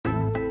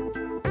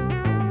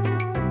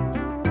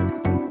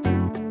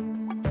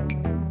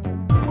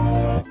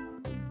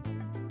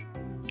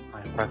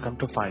Welcome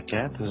to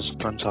 5K. This is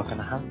Prince. How can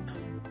I help?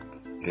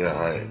 Yeah,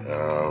 hi.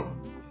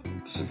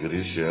 This is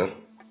Girish here.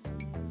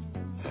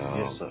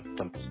 Yes, sir.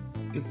 Prince.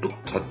 It took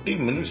 30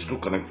 minutes to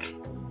connect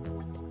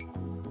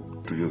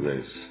to you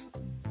guys.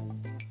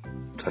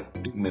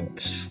 30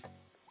 minutes.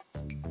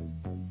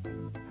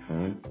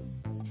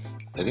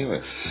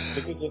 Anyway.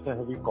 Because it's a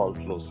heavy call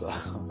flow, sir.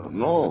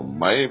 No,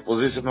 my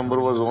position number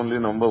was only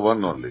number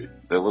 1 only.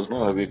 There was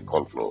no heavy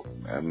call flow.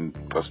 And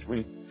trust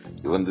me,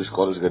 even this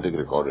call is getting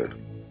recorded.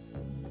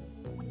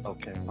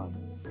 Okay, fine.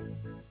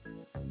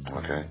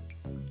 Okay.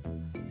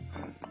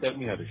 Tell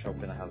me, Harish, how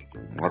can I help?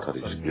 Not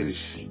Harish,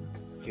 Girish.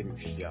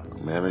 Girish, yeah.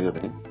 May I know your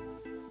name?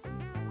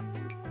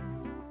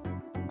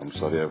 I'm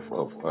sorry, I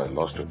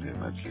lost your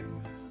name actually.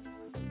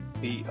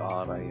 Princ.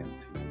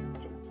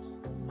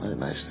 Very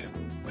nice name.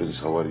 Prince,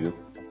 how are you?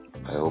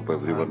 I hope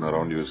everyone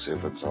around you is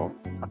safe and sound.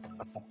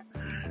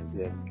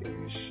 Yes,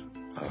 Girish.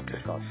 Okay.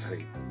 Got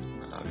great.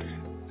 Okay.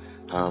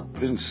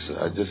 Prince,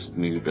 I just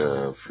need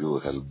a few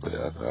help.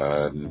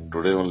 And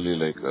today only,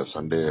 like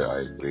Sunday,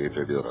 I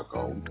created your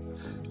account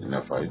in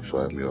F5, so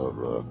I'm your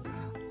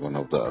one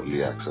of the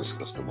early access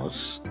customers.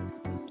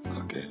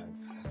 Okay.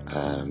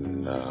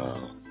 And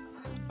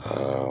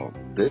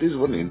there is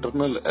one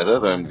internal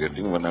error I'm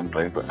getting when I'm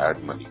trying to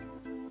add money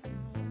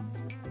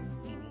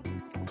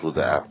through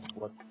the app.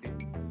 What's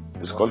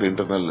It's called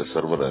internal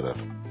server error.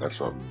 That's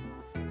all.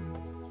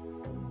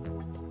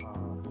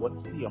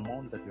 what's the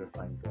amount that you're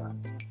trying to add?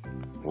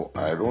 Oh,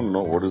 I don't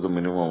know what is the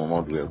minimum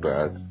amount we have to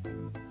add.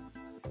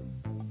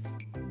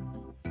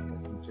 Let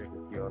me check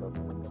if you're a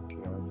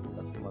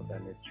customer,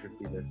 then it should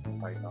be less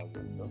than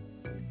 5,000. So.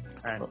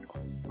 And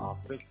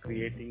after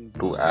creating...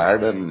 To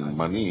add and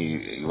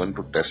money, even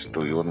to test,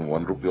 to even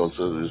 1 rupee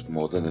also is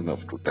more than enough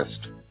to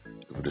test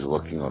if it is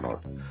working or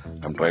not.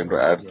 I'm trying to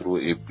add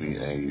through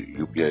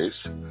UPIs,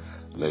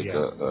 like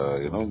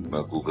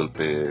Google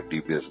Pay,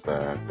 TPS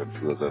Bank, and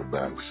few other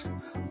banks,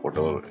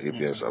 whatever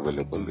APIs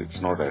available.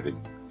 It's not adding.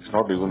 It's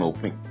not even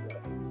opening.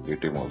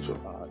 ATM also.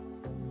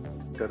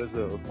 There is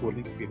a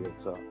cooling period,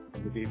 sir.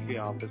 Immediately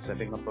after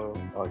setting up a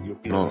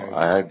UPI. No,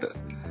 I had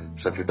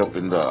set it up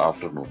in the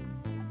afternoon.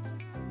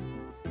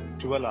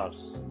 12 hours.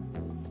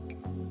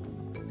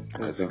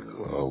 I think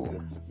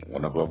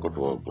 1 o'clock or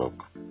 2 o'clock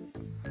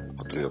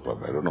or 3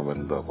 o'clock. I don't know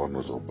when the account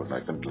was open. I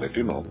can let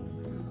you know.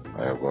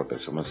 I have got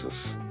SMSs.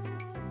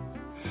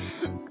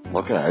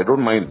 Okay, I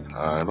don't mind.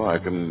 I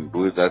can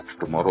do that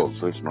tomorrow,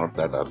 so it's not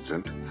that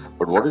urgent.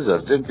 But what is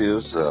urgent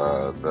is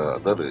the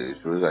other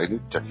issue is I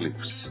need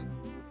checklists.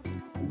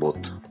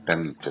 Both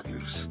 10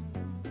 checklists.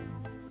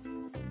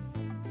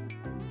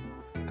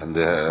 And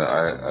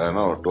I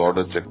know to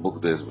order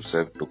checkbook they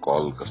said to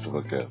call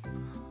customer care.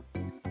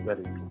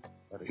 Very good.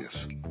 Yes.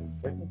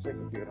 Let me check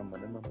if you're a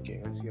minimum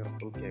KYC or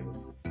full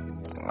KYC.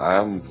 I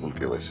am full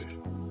KYC.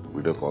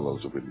 Video call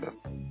also been done.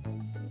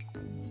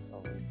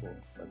 Oh, cool.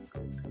 That's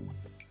great.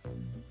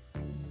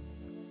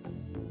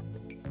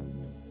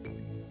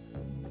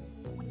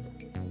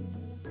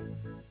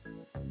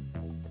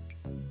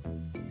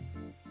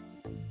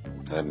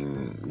 And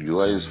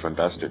UI is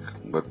fantastic,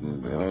 but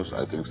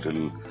I think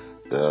still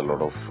there are a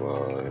lot of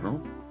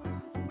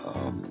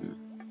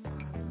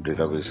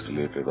database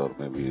related or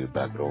maybe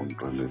background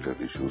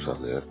related issues are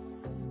there.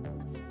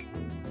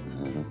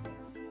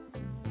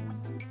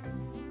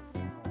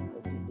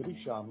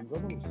 Girish, I'm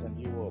going to send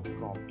you a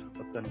prompt,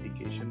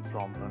 authentication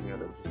prompt on your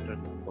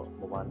registered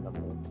mobile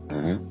number.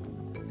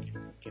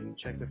 Can you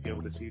check if you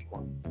have received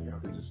one? You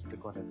have to just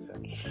click on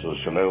accept. So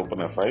shall I open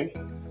F5?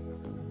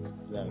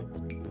 Yeah,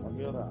 on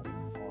your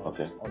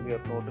on your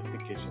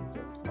notifications,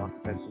 not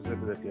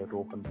necessarily that you have to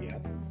open the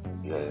app.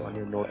 Yeah. On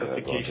your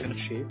notification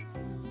shape.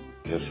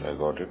 Yes, I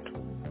got it.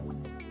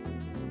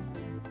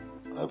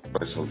 I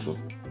press also.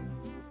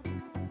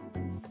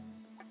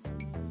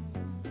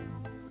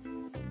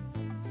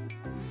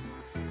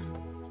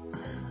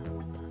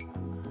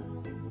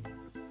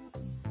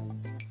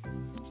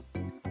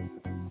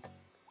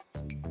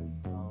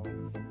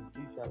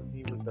 Please help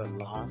me with the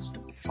last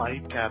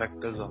 5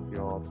 characters of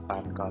your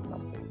PAN card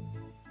number.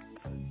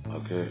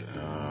 Okay,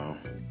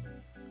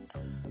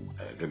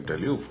 I can tell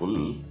you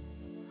full,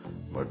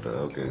 but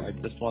okay. I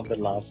just want the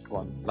last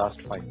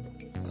 5.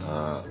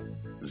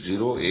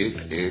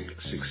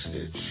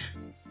 0886H.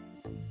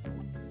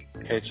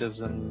 H is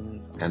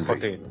in Henry.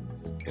 hotel.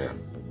 Yeah.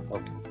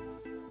 Okay.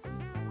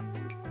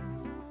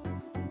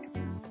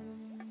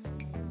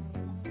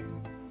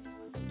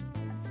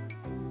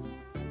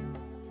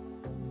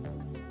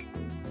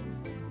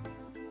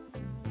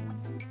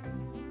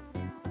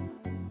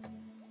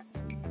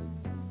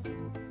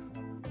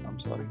 I'm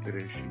sorry,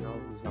 Girish, yours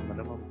is a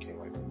minimum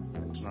KYC.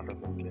 It's not a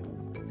full KYC.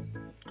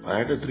 I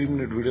had a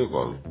 3-minute video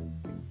call.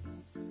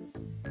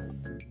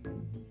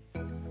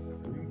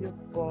 Video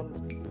call.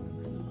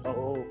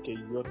 Oh, okay.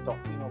 You're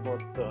talking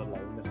about the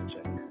liveness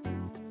check.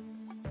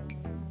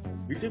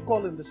 Video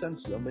call in the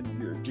sense,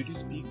 did you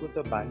speak with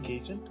a bank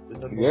agent?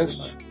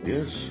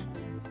 Yes.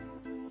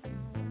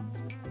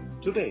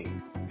 Today?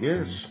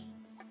 Yes.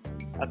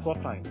 At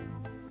what time?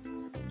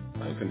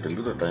 I can tell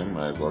you the time.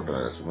 I got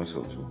a SMS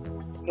also.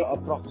 So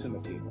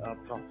approximately.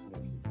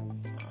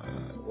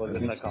 Was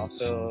it like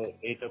after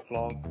 8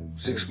 o'clock?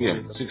 6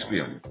 p.m. 6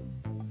 p.m.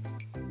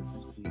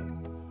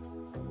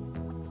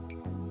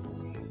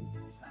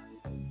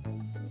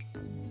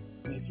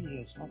 Maybe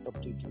it's not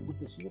updated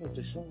because here it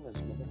is showing as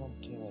minimum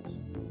KYC.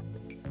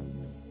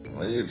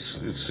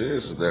 It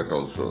says that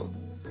also.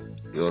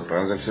 Your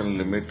transaction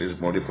limit is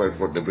modified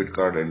for debit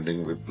card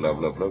ending with blah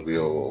blah blah. We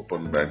have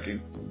open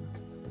banking.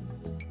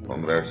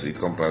 Congrats,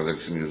 e-com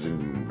transaction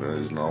using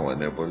is now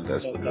enabled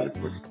as per your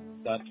request.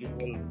 That's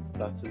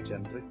a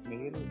generic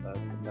mail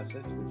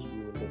message which you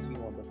will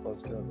receive on the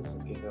first day or the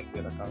second day of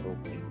your account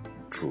opening.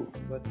 True.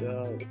 But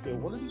if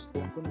you've already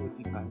spoken with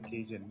the bank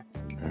agent,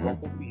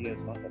 probably he has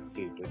not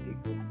updated. It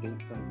would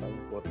take some time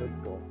for it to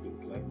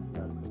update, like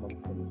maximum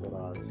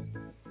 24 hours.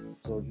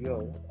 So here,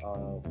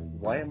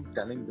 why I'm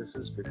telling this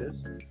is because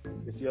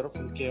if you're a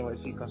full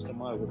KYC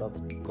customer, I would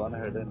have gone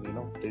ahead and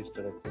placed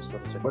a request for a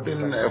second. But in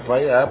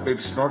FI app,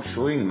 it's not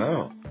showing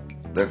now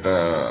that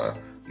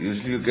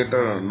usually you get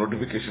a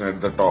notification at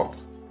the top.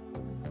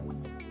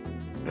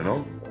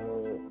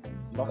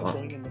 Not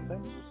showing in the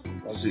sense.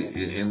 See,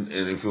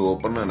 if you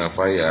open an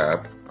FI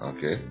app,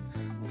 okay.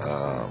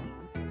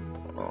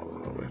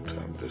 Wait,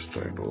 I'm just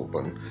trying to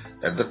open.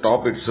 At the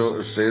top, it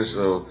says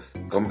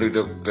complete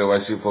a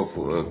KYC for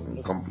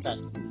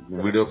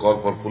video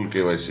call for full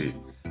KYC.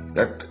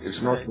 That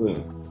it's not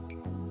showing.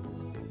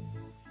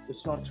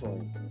 It's not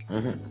showing.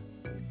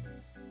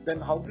 Then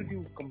how did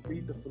you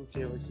complete the full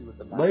KYC with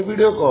the bank? By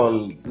video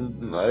call.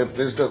 I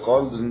placed a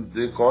call.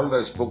 They called.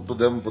 I spoke to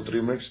them for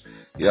 3 minutes.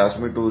 He asked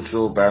me to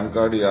show PAN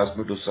card. He asked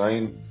me to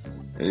sign.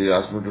 He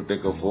asked me to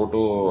take a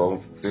photo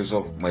of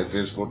my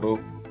face photo.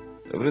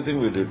 Everything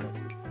we did.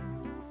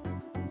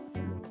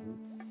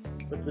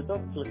 But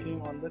without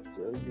clicking on that,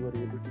 you were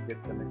able to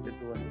get connected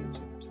to an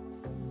agent.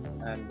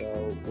 And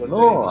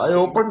no, I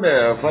opened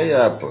the FI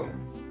app.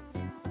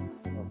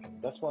 Okay,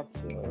 that's what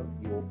you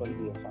open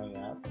the FI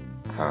app.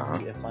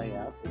 The FI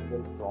app, it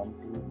will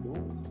prompt you to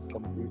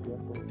complete your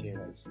full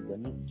KYC. When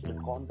you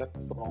click on that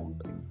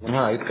prompt,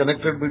 it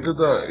connected me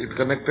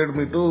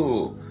to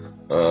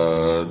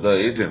the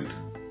agent.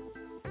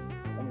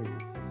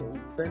 So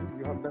then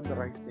you have done the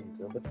right thing,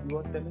 sir. But you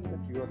are telling that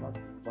you are not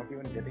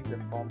even getting the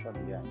prompt on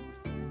the app.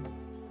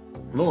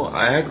 No,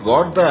 I had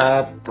got the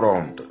app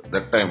prompt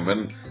that time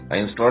when I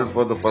installed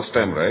for the first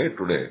time, right?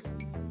 Today.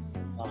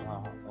 Okay.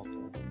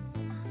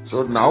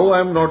 So now I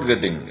am not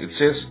getting. It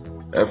says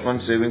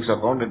F1 savings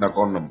account and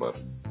account number.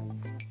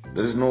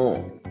 There is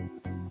no.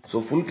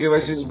 So full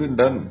KYC has been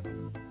done.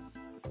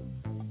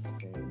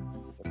 Okay.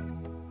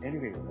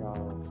 Anyway,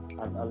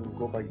 I'll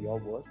go by your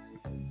word.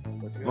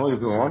 No, if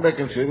you want, I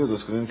can share you the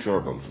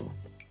screenshot also.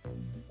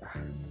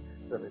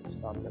 Sir, it's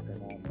not that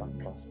I'm not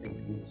trusting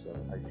you, sir.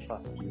 I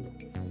trust you.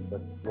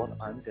 But what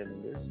I'm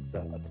telling is the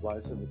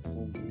advisor with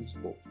whom you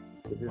spoke,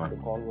 because the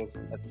call was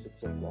at 6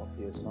 o'clock,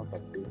 he has not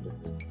updated.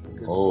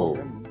 For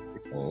him,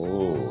 it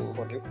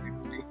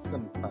takes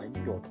some time to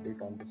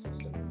update on the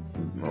system.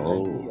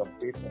 When he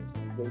updates it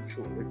will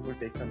show. It will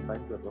take some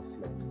time to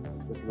reflect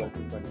the 12 to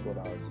 24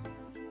 hours.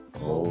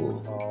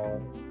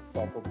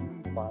 Probably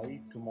by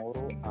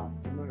tomorrow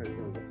afternoon it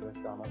will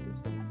reflect on our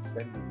system.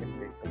 Then we can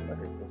take the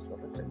request for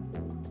a check.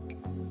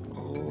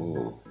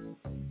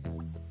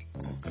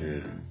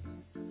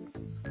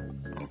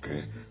 Okay.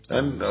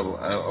 And I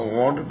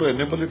wanted to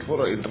enable it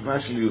for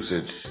international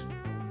usage.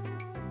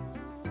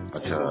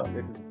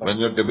 When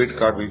your debit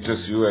card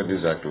reaches you and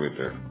is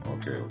activated.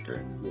 Okay.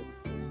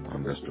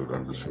 Understood.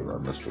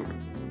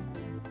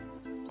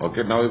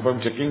 Okay, now if I'm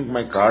checking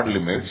my card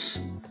limits,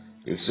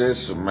 it says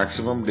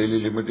maximum daily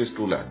limit is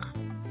 2 lakh.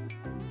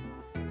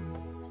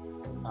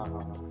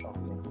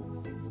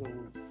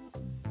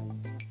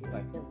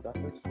 I think that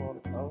is for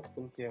our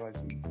full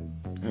KYC.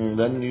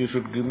 Then you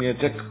should give me a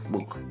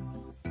checkbook.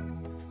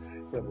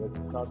 Sir,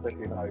 it's not that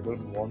I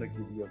don't want to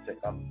give you a check.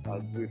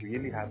 I'll be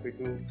really happy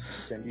to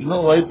send you.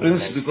 No, why,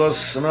 Prince? Because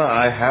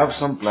I have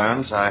some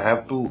plans. I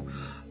have to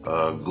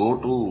go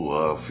to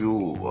a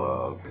few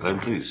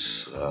countries,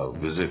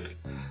 visit.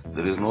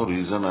 There is no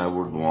reason I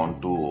would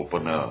want to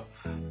open a.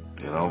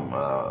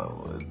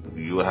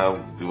 You have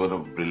given a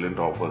brilliant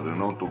offer,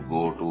 to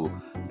go to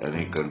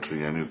any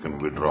country and you can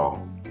withdraw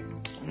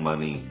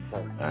money,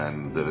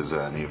 and there is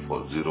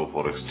zero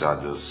forex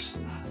charges,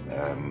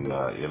 and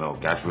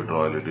cash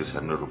withdrawal, it is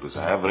 100 rupees.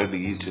 I have read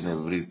each and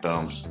every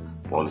terms,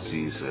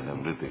 policies and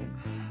everything.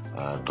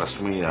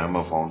 Trust me, I am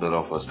a founder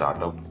of a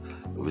startup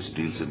which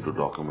deals into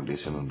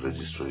documentation and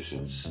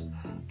registrations,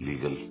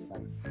 legal.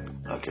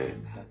 Okay.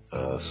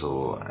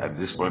 So at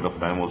this point of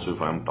time also,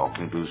 if I am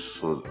talking to you,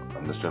 so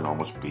understand how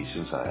much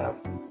patience I have.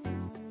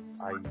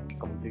 I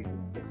completely.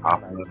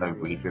 After that, I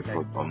waited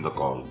on the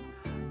call.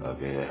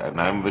 Okay, and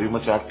I am very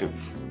much active.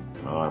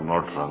 I am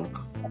not drunk.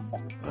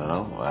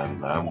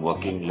 And I am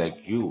working like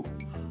you.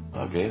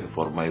 Okay,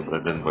 for my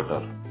bread and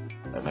butter.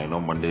 And I know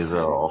Monday is an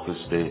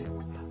office day.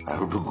 I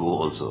have to go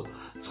also.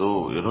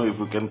 So if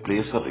you can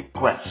place a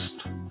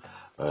request,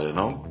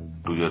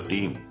 to your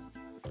team.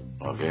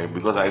 Okay,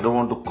 because I don't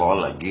want to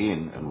call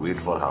again and wait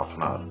for half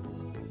an hour.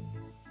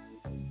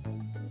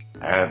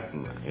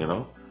 and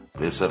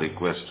place a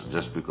request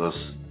just because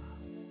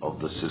of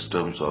the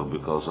systems or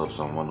because of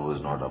someone who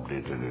has not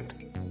updated it.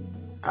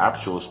 App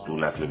shows 2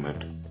 lakh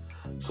limit,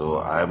 so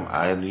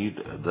I need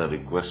the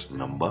request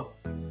number.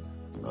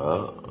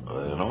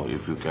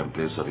 If you can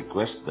place a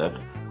request that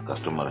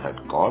customer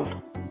had called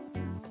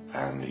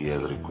and he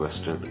has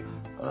requested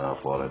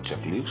for a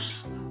check leaves,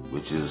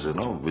 which is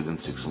within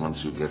 6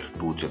 months you get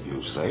 2 check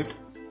leaves, right?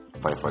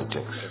 5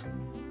 checks.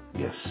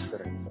 Yes.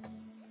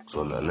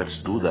 So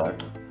let's do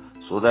that,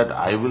 so that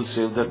I will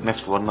save that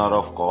next 1 hour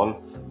of call,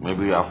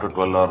 maybe after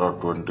 12 hours or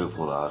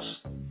 24 hours.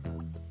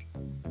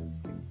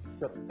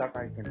 So that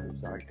I can do.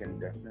 So I can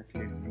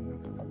definitely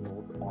leave a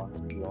note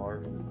on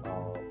your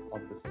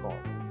on this call.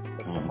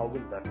 But how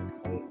will that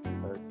help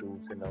to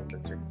send out the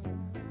checks?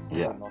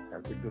 Yeah. Will not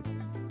help because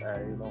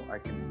I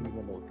can leave a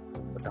note.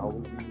 But how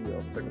will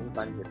the Federal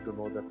Bank get to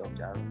know that the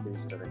CAS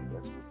placed a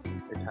request?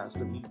 It has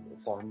to be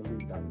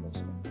formally done.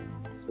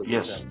 So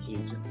yes.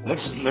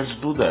 Let's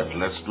do that.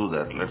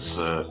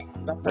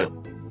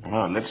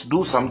 Let's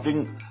do something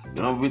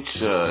which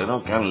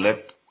can let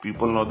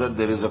people know that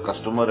there is a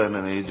customer and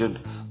an agent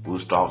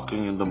who's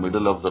talking in the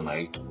middle of the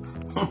night.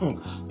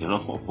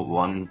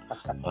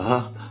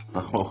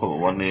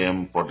 1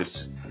 a.m.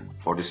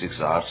 46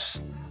 hours.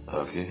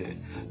 Okay.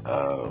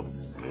 Or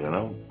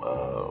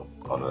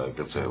I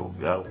can say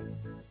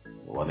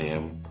 1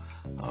 a.m.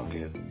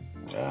 Okay.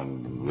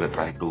 And we're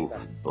trying to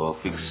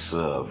fix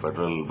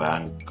Federal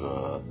Bank,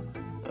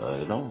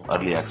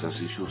 early access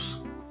issues.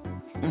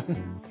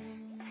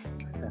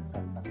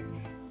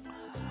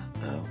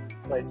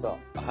 Right, so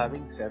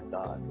having said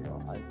that,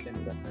 I can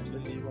definitely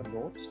leave a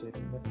note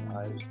stating that I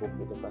spoke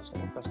with the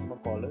customer. Customer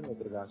called in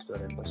with regards to a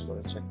request for a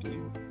check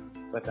leave.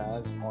 But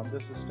as on the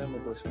system,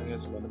 it was showing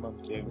as minimum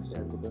KYC, I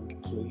couldn't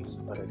place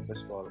a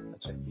request for a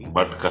check leave.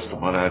 But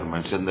customer had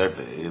mentioned that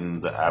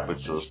in the app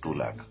it shows 2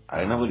 lakh.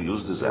 I never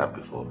used this app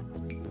before.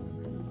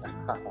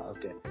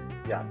 Okay.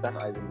 Yeah, that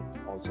I will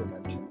also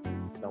mention.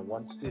 Now,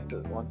 once the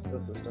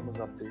system is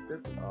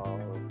updated,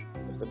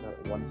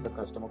 once the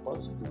customer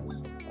calls,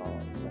 please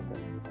send a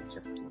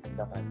check.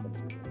 That I can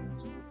do.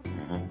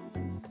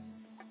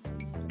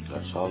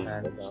 That's all.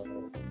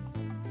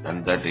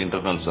 And that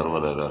internal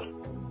server error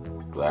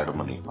to add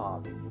money.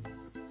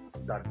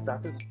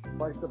 That is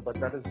quite but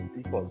that is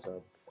default, sir.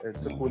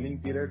 It's a cooling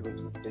period which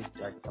will take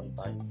like some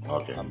time.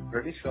 Okay. I'm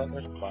pretty sure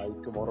that by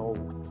tomorrow,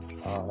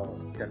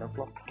 10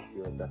 o'clock,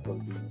 that will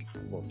be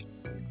working.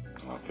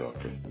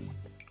 Okay.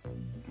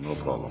 No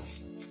problem.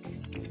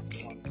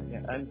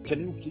 Yeah, and can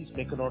you please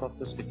make a note of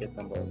this ticket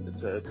number?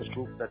 It's a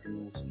proof that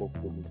you spoke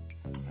to me.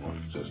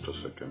 Just a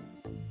second.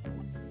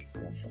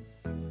 Yeah, sure.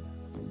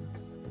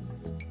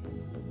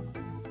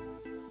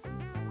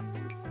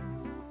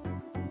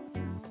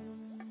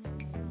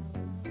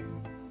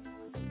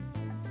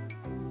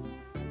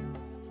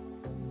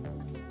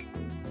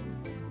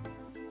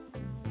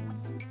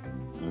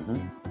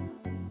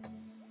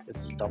 It's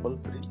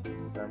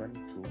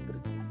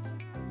 33723.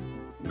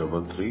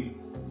 33723.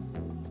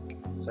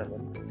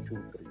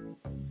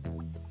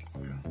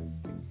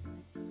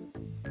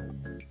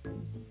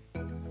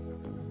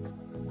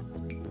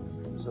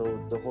 So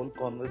the whole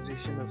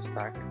conversation is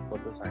packed for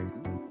this ID,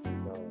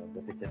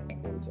 the ticket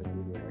number which I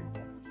gave you right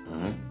now.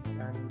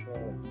 And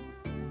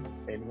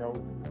anyhow,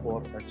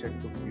 for a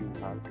checkbook, you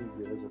have to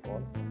give us a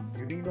call.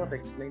 You need not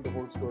explain the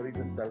whole story,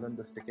 just tell them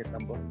this ticket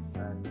number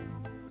and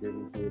they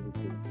will be able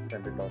to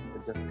send it off.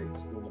 It just takes 2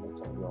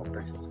 minutes of the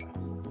operations time.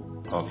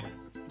 Okay,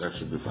 that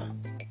should be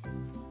fine.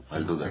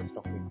 I'll do that.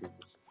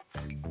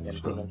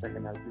 Anything else I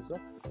can help you,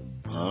 sir?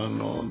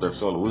 No,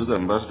 that's all. Who is the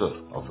ambassador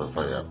of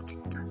FI app?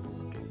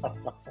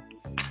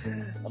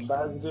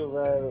 Ambassador,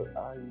 well,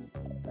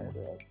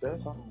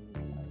 there's some,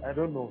 I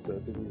don't know, sir,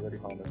 to be very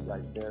honest.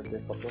 Like, there are a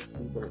couple of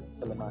people,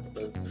 film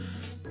actors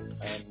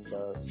and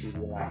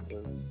serial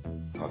actors,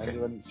 and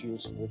even few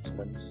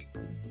sportsmen,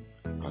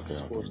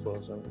 sports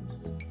persons.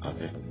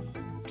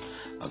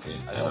 Okay.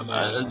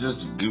 I'll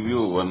just give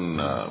you one,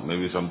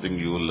 maybe something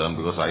you will learn,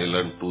 because I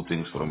learned 2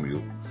 things from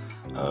you.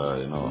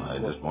 I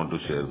just want to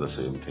share the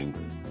same thing.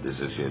 This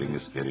is sharing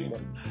is caring.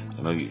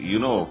 You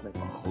know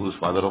who is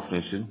father of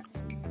nation?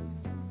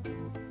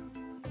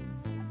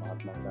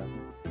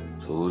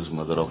 So who is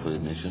mother of a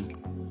nation?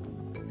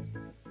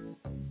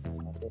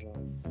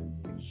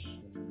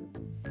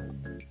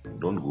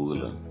 Don't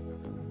Google her.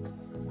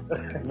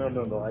 No,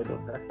 I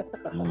don't.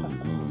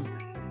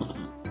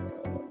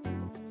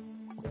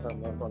 If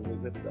I'm not wrong,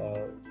 is it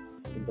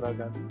Indira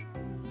Gandhi?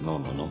 No.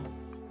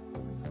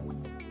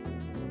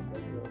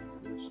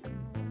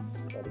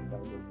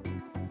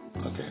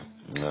 Okay.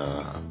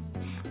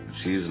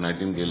 She is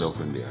Nightingale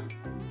of India.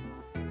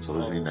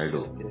 Sarojini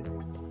Naidu.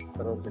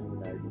 Sarojini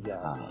Naidu,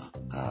 yeah.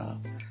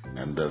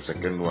 And the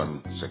second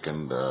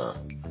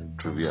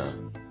trivia,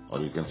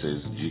 or you can say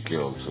is GK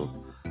also.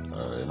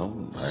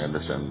 I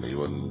understand,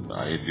 even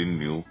I didn't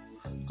knew.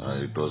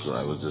 I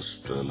was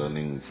just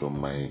learning from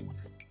my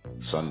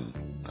son,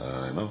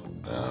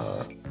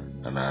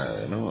 and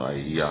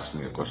he asked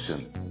me a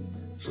question.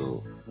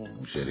 So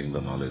I'm sharing the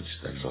knowledge.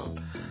 That's all.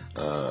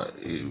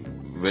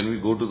 When we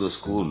go to the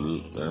school,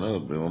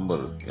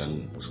 remember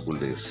young school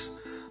days.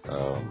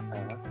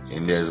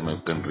 India is my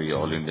country.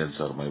 All Indians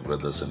are my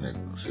brothers and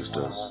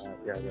sisters.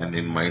 And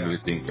in mind we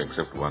think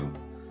except one.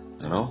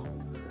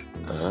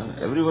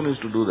 Everyone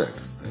used to do that.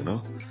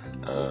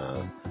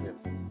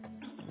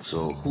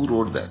 So who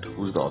wrote that?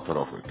 Who is the author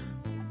of it?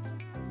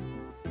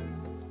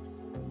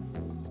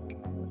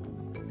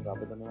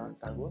 Rabindranath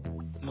Tagore?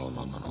 No.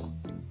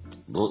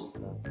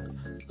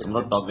 I'm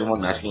not talking about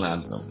national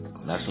anthem,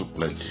 national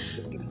pledge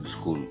in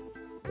school.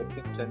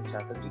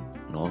 Chatterjee?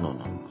 No.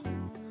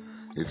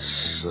 It's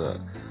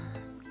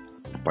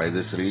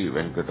Paidasri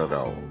Venkata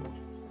Rao.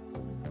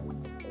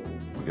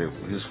 Okay,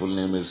 his full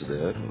name is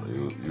there.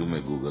 You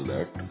may Google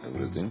that,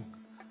 everything.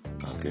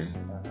 Okay.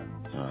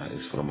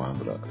 He's from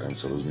Andhra. And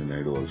Sarojini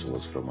Naidu also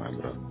was from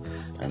Andhra.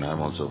 And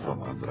I'm also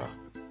from Andhra.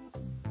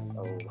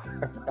 Oh.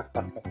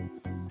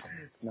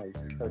 Nice.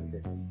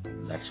 Okay.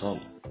 That's all.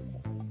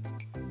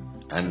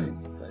 And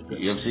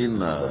you have seen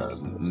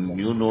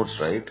new notes,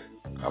 right?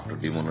 After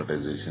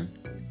demonetization.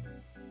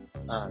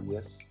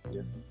 Yes.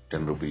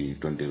 10 rupee,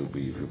 20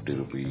 rupee, 50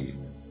 rupee,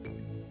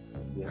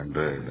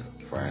 100,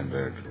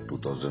 500,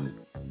 2000.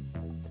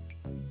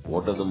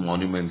 What are the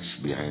monuments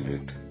behind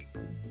it?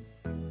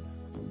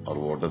 Or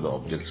what are the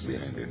objects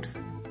behind it?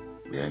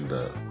 Behind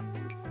the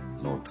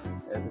note?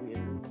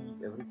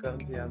 Every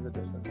currency has a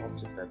different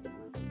object, I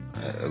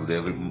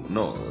believe.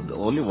 The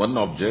only one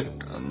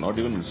object, not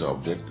even it's an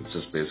object, it's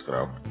a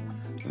spacecraft.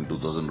 In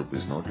 2000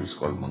 rupees note, it's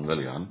called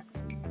Mangalyaan.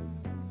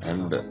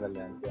 And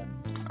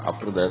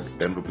after that,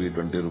 10 rupees,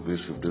 20 rupees,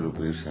 50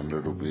 rupees,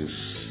 100 rupees,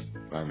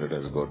 500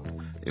 has got,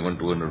 even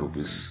 200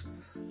 rupees,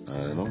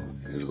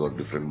 it's got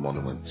different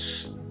monuments.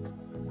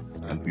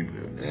 And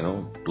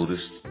people,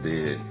 tourists,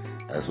 they,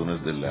 as soon as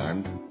they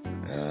land,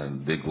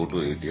 and they go to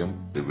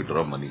ATM, they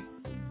withdraw money.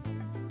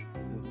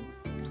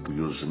 To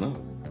use,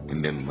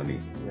 Indian money.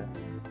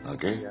 Yeah.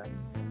 Okay? Yeah.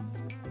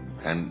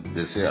 And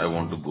they say, I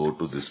want to go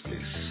to this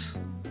place.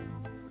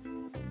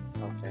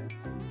 Okay.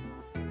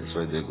 That's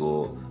why they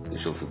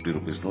show 50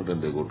 rupees note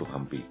and they go to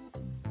Hampi.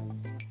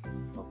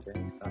 Okay.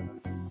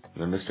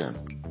 You understand?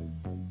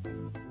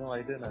 No,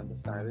 I didn't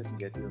understand. I didn't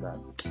get you that.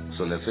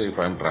 So let's say if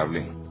I'm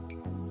traveling,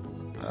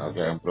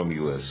 okay, I'm from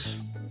US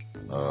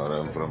or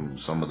I'm from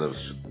some other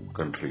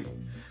country,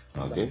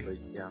 okay?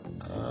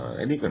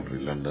 Any country,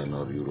 London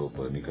or Europe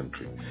or any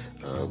country.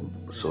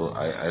 So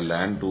I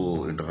land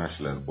to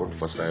international airport.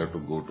 First I have to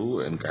go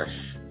to Encash.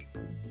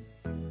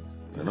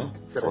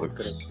 Correct.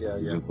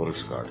 Using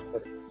Forex card.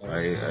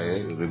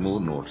 I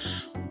remove notes,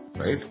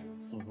 right?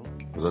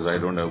 Because I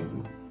don't have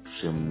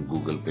SIM,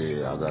 Google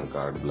Pay, Aadhaar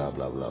card, blah,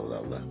 blah, blah,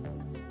 blah, blah.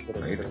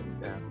 Right?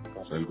 Yeah.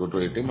 So I'll go to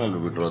ATM, I'll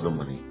withdraw the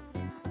money.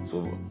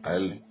 So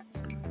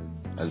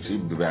I'll see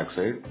the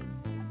backside,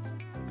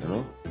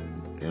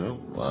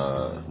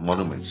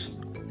 monuments.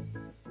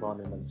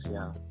 Monuments,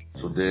 yeah.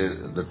 So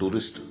the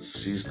tourist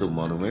sees the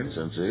monuments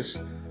and says,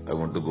 I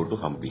want to go to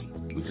Hampi,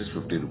 which is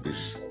 50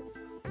 rupees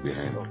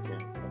behind. Okay.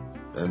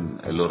 Then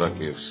Ellora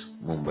Caves,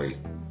 Mumbai.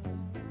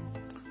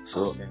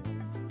 So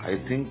I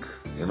think,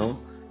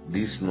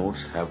 these notes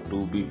have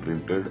to be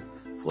printed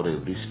for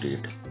every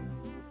state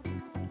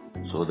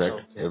so that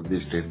every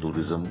state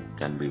tourism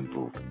can be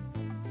improved.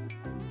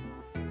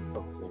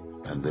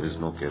 And there is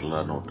no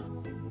Kerala note,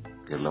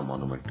 Kerala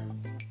monument.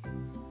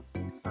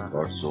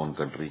 God's own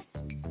country.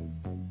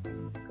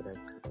 Correct.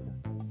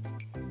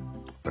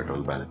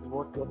 Petrol ban.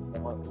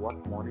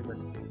 What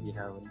monument we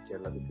have in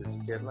Kerala? Because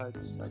Kerala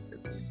is like this.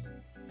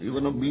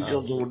 Even a beach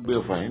also would be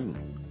a fine.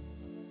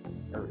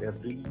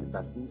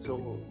 That means so.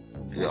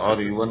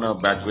 Or even a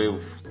back wave.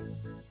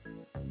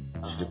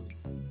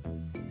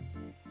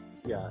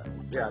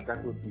 Yeah,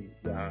 that would be,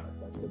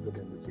 that's a good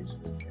indication.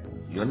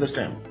 You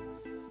understand?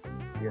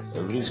 Yes.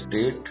 Every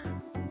state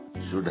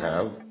should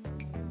have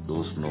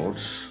those notes,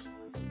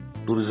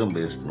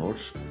 tourism-based notes,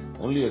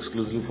 only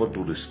exclusively for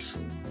tourists,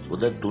 so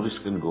that tourists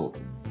can go.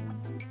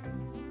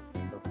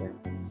 Okay.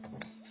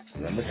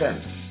 You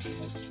understand?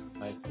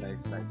 Nice,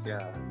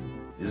 yeah.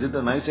 Is it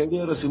a nice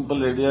idea or a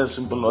simple idea,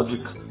 simple logic?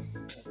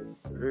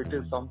 It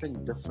is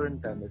something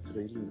different and it's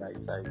really nice.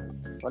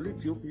 Only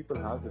few people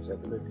have this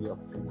ability of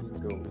thinking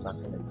to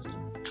such an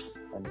extent,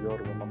 and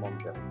you're one among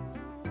them.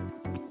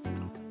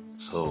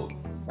 So,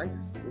 nice.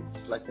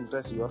 It's like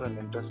interesting. You're an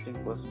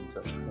interesting person,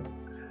 sir.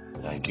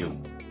 Thank you.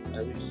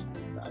 I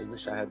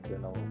wish I had, a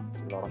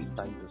lot of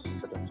time to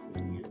sit and speak to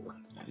you.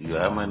 You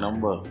have my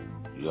number.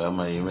 You have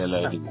my email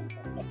ID.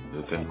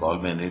 You can call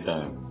me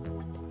anytime.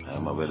 I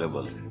am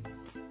available.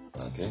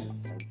 Okay?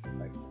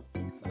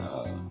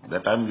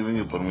 That I am giving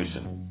you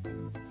permission.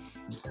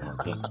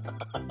 Okay?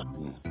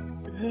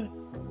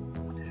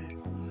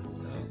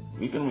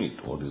 We can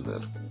meet. What is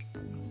there?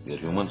 We are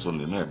humans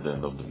only, at the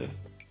end of the day.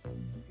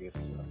 Yes,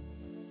 sir.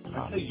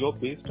 Actually, you're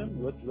based in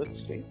which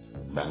state?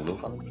 Bangalore.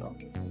 Coming from?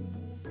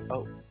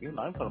 Oh, even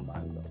I'm from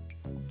Bangalore.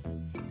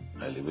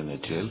 I live in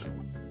HL.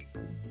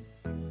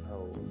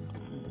 Oh,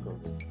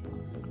 good.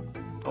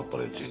 Proper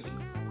HL.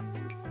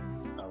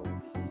 Oh.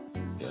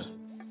 Yeah.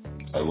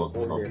 I work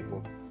Old from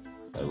airport.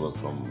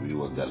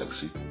 Viewer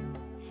Galaxy.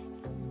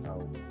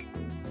 Oh,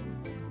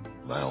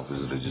 My office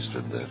is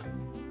registered there.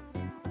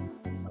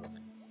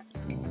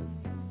 Mm.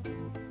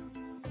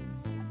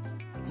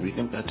 We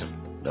can catch up.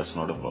 That's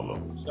not a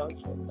problem. sure.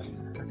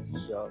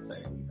 Sure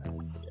thing.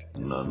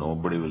 No,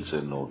 nobody will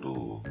say no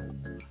to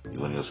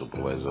even your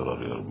supervisor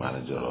or your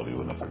manager or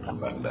even a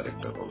bank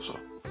director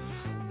also.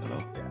 You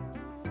know.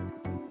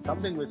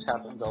 Something which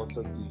happens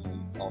outside the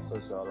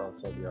office or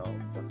outside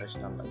your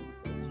professional life.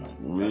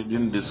 We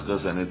didn't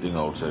discuss anything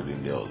outside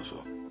India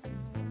also.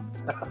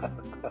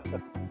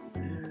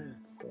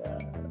 Yeah.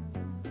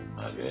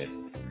 Okay.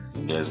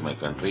 India is my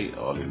country.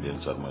 All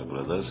Indians are my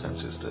brothers and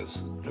sisters.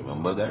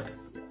 Remember that?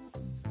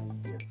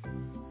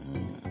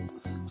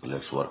 So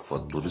let's work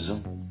for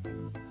tourism.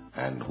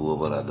 And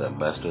whoever are the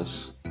ambassadors,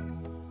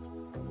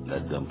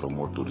 let them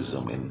promote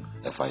tourism in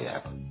FI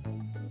app.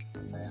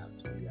 Yeah.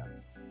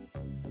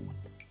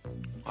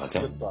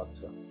 Okay? Good thought,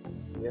 sir.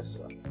 Yes,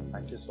 sir.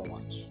 Thank you so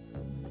much.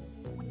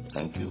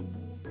 Thank you.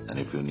 And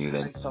if you need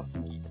Thanks, sir.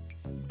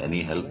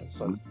 any help, Yes,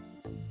 sir.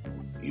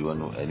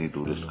 even any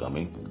tourist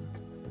coming,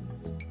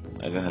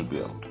 I can help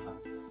you out.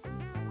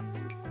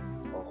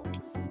 Oh,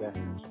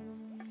 definitely.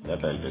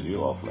 That I'll tell you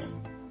offline.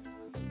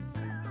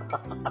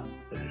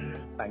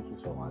 Thank you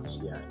so much.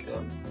 Yeah.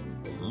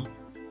 Mm-hmm.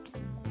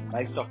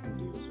 Nice talking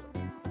to you, sir.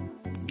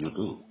 You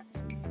too.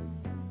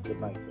 Good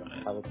night, sir.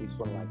 Have a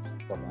peaceful night.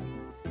 Bye-bye.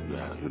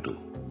 Yeah, you too.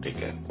 Take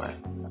care. Bye.